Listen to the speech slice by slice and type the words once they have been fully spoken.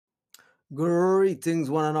Greetings,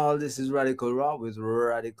 one and all. This is Radical Raw with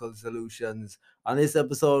Radical Solutions. On this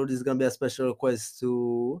episode, this is going to be a special request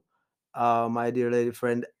to my dear lady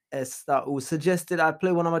friend Esther, who suggested I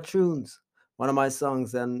play one of my tunes, one of my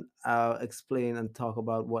songs, and I'll explain and talk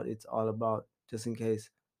about what it's all about, just in case.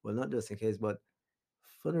 Well, not just in case, but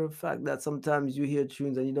for the fact that sometimes you hear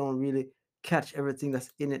tunes and you don't really catch everything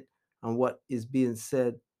that's in it and what is being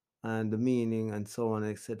said and the meaning and so on,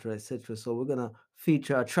 etc., etc. So we're gonna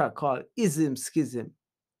feature a track called Ism Schism.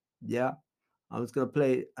 Yeah, I'm just gonna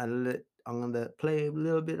play I'm gonna play a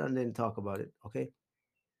little bit and then talk about it. Okay,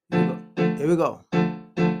 here we go. Here we go.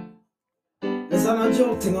 It's not a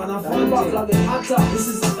joke thing on a fun thing. This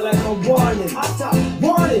is like a warning.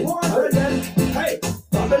 Warning. Warning. Hey,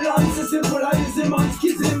 Babylon system polarism and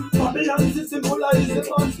schism. Babylon system polarism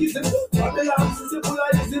and schism. Babylon system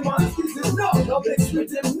polarism and schism. No mix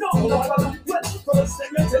with him. No. Well, first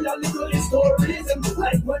let me tell you a little historism.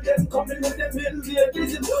 Like when them coming with them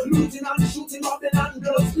invadism, looting and shooting Babylon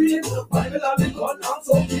blood screen. Babylon the gun and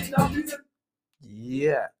so kidnapping.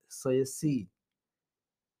 Yeah. So you see.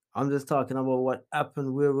 I'm just talking about what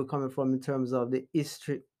happened, where we're coming from in terms of the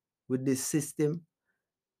history with this system,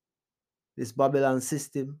 this Babylon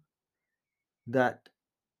system that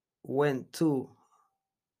went to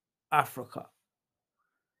Africa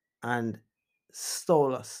and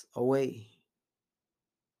stole us away.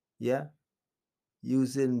 Yeah,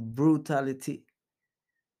 using brutality,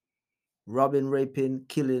 robbing, raping,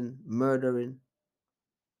 killing, murdering,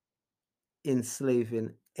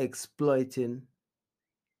 enslaving, exploiting.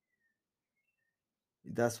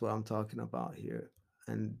 That's what I'm talking about here.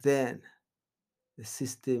 And then the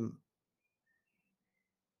system.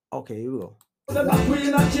 Okay, here we go.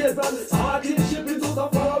 Queen and children, starting shipping to the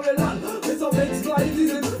faraway land. With some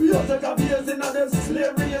exploitism, logic abusing and them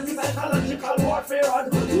slavery is psychological warfare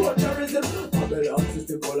and torturism. Babylon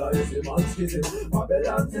system polarism and schism.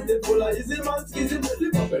 Babylon system polarism and schism. The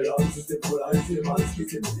Babylon system polarism and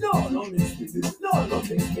schism. No mix with it. No mix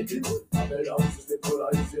with it. Babylon system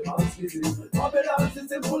polarism and schism. Babylon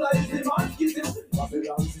system polarism and schism.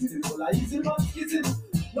 Babylon system polarism and schism.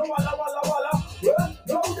 No walla. Well,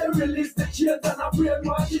 now they release the chains and a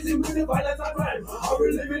brainwashism with the violence and crime. Are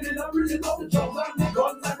we living in a prison of the drugs and the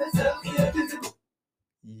guns and the self-hatism?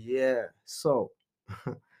 Yeah, so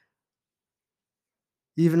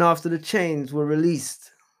even after the chains were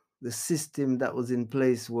released, the system that was in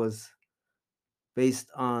place was based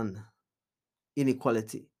on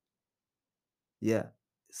inequality. Yeah,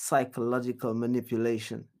 psychological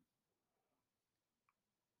manipulation.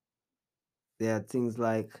 There are things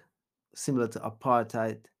like similar to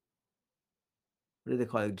apartheid. What do they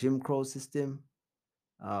call it? Jim Crow system,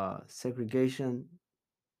 segregation.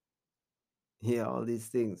 Yeah, all these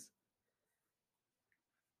things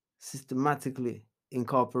systematically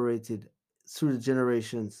incorporated through the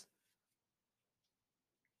generations.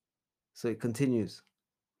 So it continues.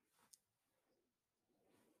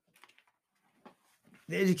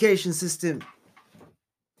 The education system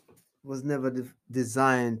was never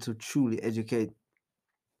designed to truly educate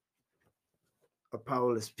a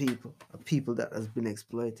powerless people, a people that has been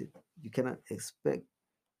exploited. You cannot expect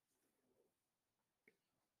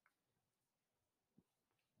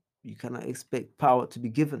power to be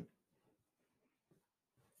given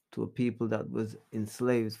to a people that was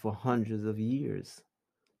enslaved for hundreds of years.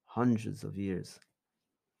 In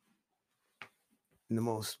the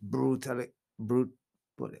most what do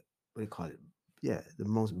you call it? Yeah, the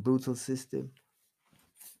most brutal system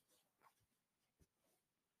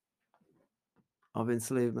of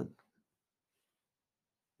enslavement.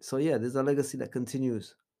 So yeah, there's a legacy that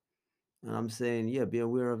continues. And I'm saying, yeah, be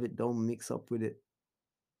aware of it, don't mix up with it.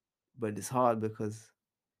 But it's hard because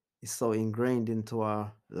it's so ingrained into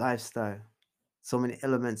our lifestyle. So many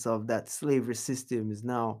elements of that slavery system is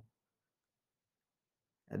now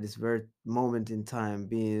at this very moment in time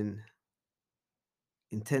being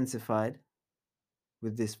intensified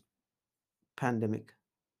with this pandemic.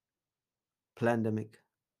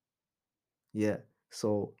 Yeah.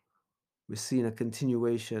 So we're seeing a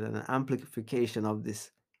continuation and an amplification of this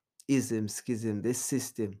ism, schism, this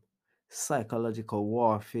system, psychological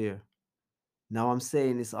warfare. Now I'm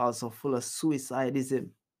saying it's also full of suicidism.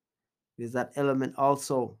 There's that element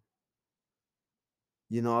also.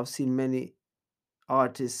 You know, I've seen many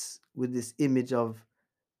artists with this image of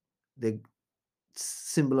the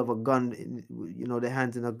symbol of a gun, you know, their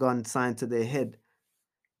hands in a gun signed to their head.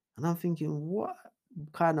 And I'm thinking, what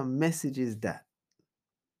kind of message is that?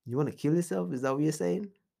 You want to kill yourself? Is that what you're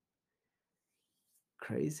saying?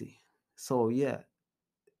 Crazy. So, yeah.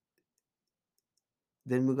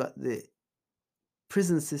 Then we got the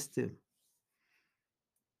prison system.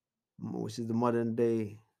 which is the modern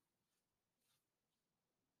day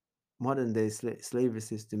slavery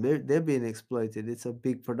system. They're being exploited. It's a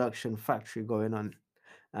big production factory going on,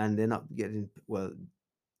 and they're not getting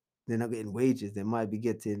wages. They might be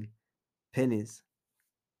getting pennies,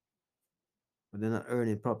 but they're not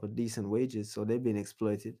earning proper decent wages. So they're being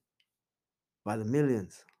exploited by the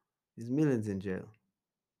millions. There's millions in jail.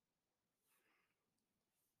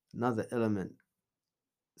 Another element.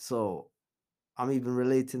 So I'm even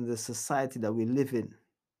relating the society that we live in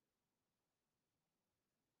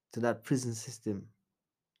to that prison system.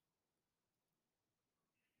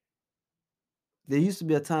 There used to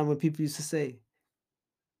be a time when people used to say,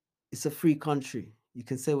 it's a free country. You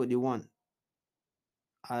can say what you want.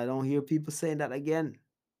 I don't hear people saying that again.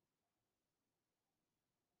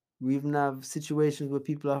 We even have situations where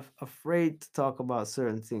people are afraid to talk about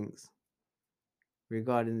certain things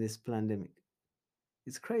regarding this pandemic.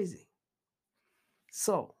 It's crazy.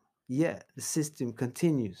 So, yeah, the system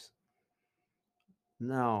continues.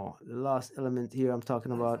 Now, the last element here I'm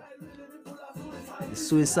talking about is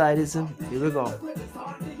suicidism. Here we go.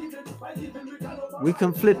 We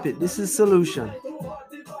can flip it. This is solution.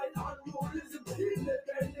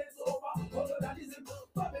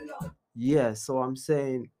 Yeah, so I'm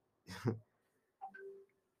saying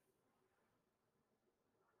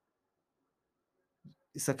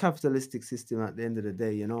it's a capitalistic system at the end of the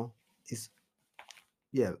day, you know? It's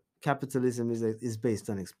yeah, capitalism is based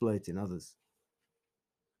on exploiting others,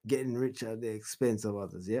 getting rich at the expense of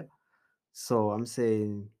others, yeah? So I'm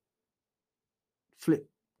saying flip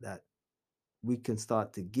that. We can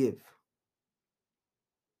start to give,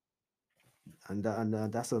 and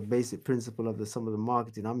that's a basic principle of some of the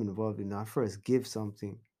marketing I'm involved in. I first give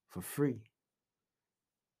something for free,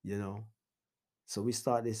 you know. So we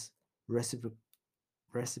start this reciproc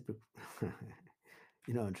reciproc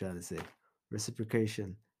you know what I'm trying to say,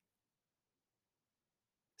 reciprocation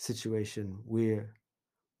situation where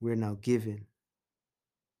we're now giving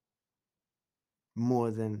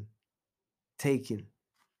more than taking.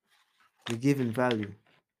 We're giving value.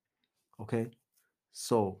 Okay,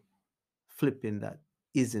 so flipping that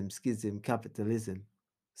ism, schism, capitalism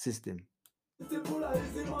system.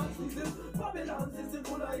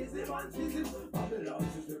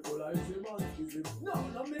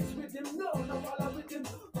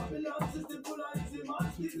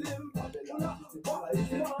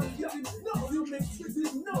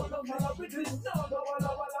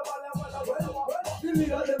 The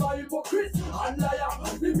leader them are hypocrites and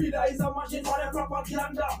liar. The media is a machine for the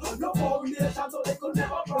propaganda. No foundation so they could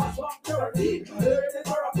never prosper. Therapy, they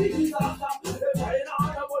therapy disaster. They're trying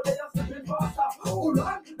harder but they are slipping faster. Hold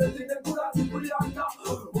on, they think they could have people under.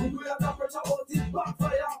 When we have the pressure out it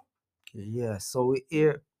backfire. Yeah, so we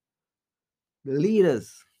hear the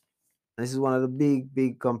leaders. This is one of the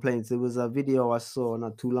big complaints. There was a video I saw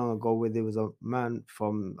not too long ago where there was a man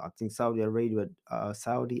from I think Saudi Arabia,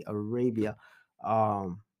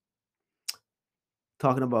 um,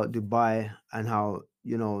 talking about Dubai and how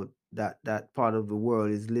that part of the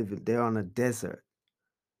world is living. They're on a desert,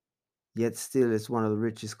 yet still it's one of the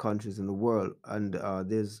richest countries in the world. And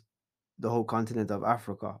there's the whole continent of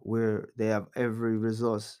Africa where they have every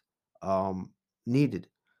resource um, needed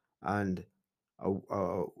and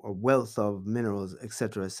a wealth of minerals,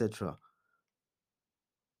 etc., etc.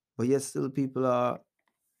 But yet still people are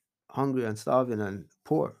hungry and starving and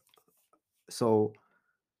poor. So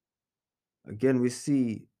again, we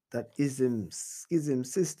see that ism schism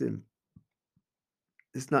system.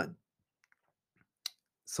 It's not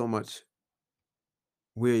so much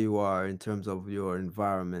where you are in terms of your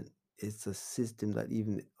environment. It's a system that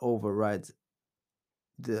even overrides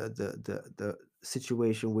the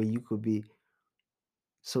situation where you could be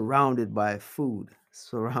surrounded by food,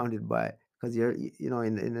 surrounded by because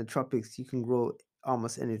in the tropics you can grow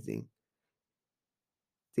almost anything,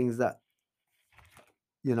 things that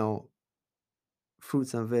you know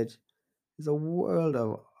fruits and veg. There's a world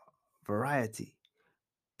of variety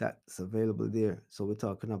that's available there. So we're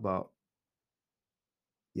talking about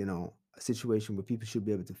a situation where people should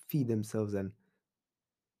be able to feed themselves and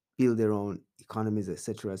build their own economies,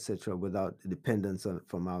 etc., without dependence on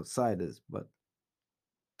from outsiders. But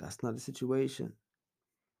that's not the situation.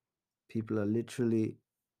 People are literally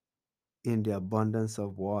in the abundance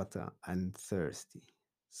of water and thirsty.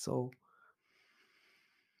 So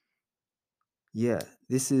yeah,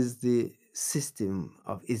 this is the system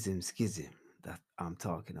of ism schism that I'm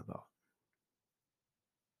talking about.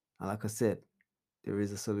 And like I said, there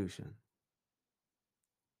is a solution.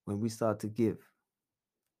 When we start to give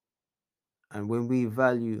and when we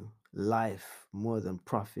value life more than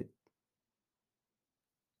profit,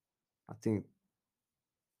 I think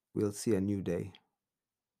we'll see a new day.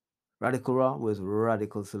 Radical Raw with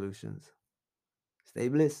radical solutions. Stay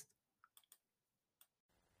blessed.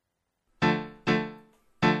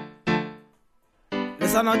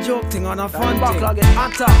 It's not a joke thing, on a fun thing. Backlog it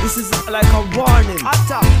hotter. This is like a warning.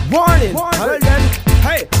 Hotter. Warning. Warning. Well then,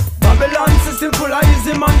 hey. Babylon system full of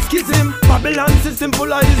ism and schism. Babylon system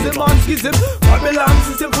full of ism and schism. Babylon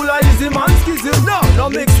system full of ism and schism. No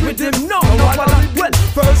mix with him, no well,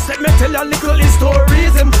 first let me tell you a little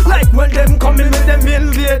historism. Like when them coming with them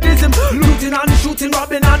invadism. Looting and shooting,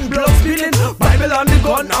 robbing and blood spilling. Bible and the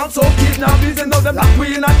gun and so kidnapping. Now them like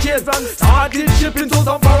we in a chase and started shipping to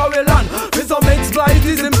some faraway land. With some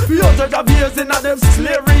exploitism, hundreds of years in them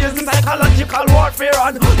slaveryism, psychological warfare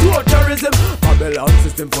and torturism. Babylon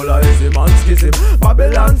system full of ism and schism.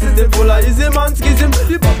 Babylon system full of ism and schism.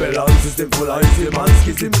 The Babylon system full of ism and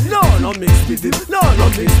schism. No mix with him, no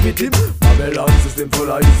mix with him. Babylon system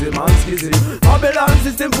full of ism and schism. Babylon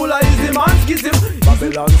system full of ism and schism.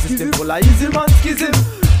 Babylon system full of ism and schism.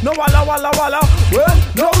 No walla. Well,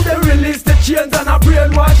 now they release the chains and a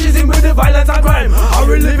brainwashism with the violence and crime. Are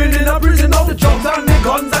we living in a prison of the drugs and the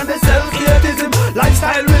guns and the self-hatism?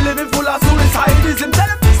 Lifestyle we living full of suicidism. Tell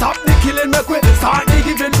them stop the killing, make we start the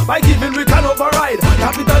giving. By giving we can override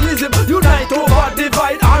capitalism. Unite over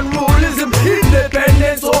divide and ruleism.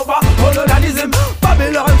 Independence over colonialism.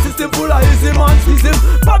 Babylon system full of ism and schism.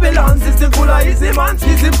 Babylon system full of ism and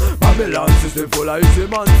schism. Babylon system full of ism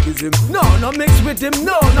and schism. No mix with him,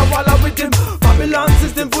 no walla with him. Babylon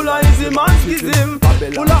system full of ism and schism.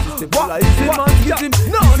 Babylon system full of ism and schism.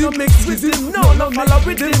 No mix with him, no walla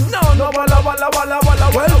with him. No walla.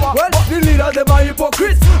 Well, the leaders them are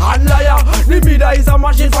hypocrites and liar. The media is a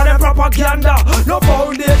machine for them propaganda. No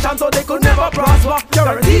foundation so they could never prosper.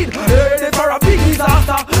 Guaranteed, they're ready for a big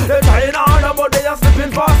disaster. They're trying harder but they are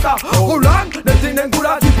slipping faster. How long? They think they could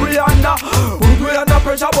have keep we under. Put we under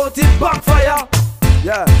pressure but it backfire.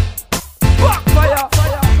 Yeah, backfire.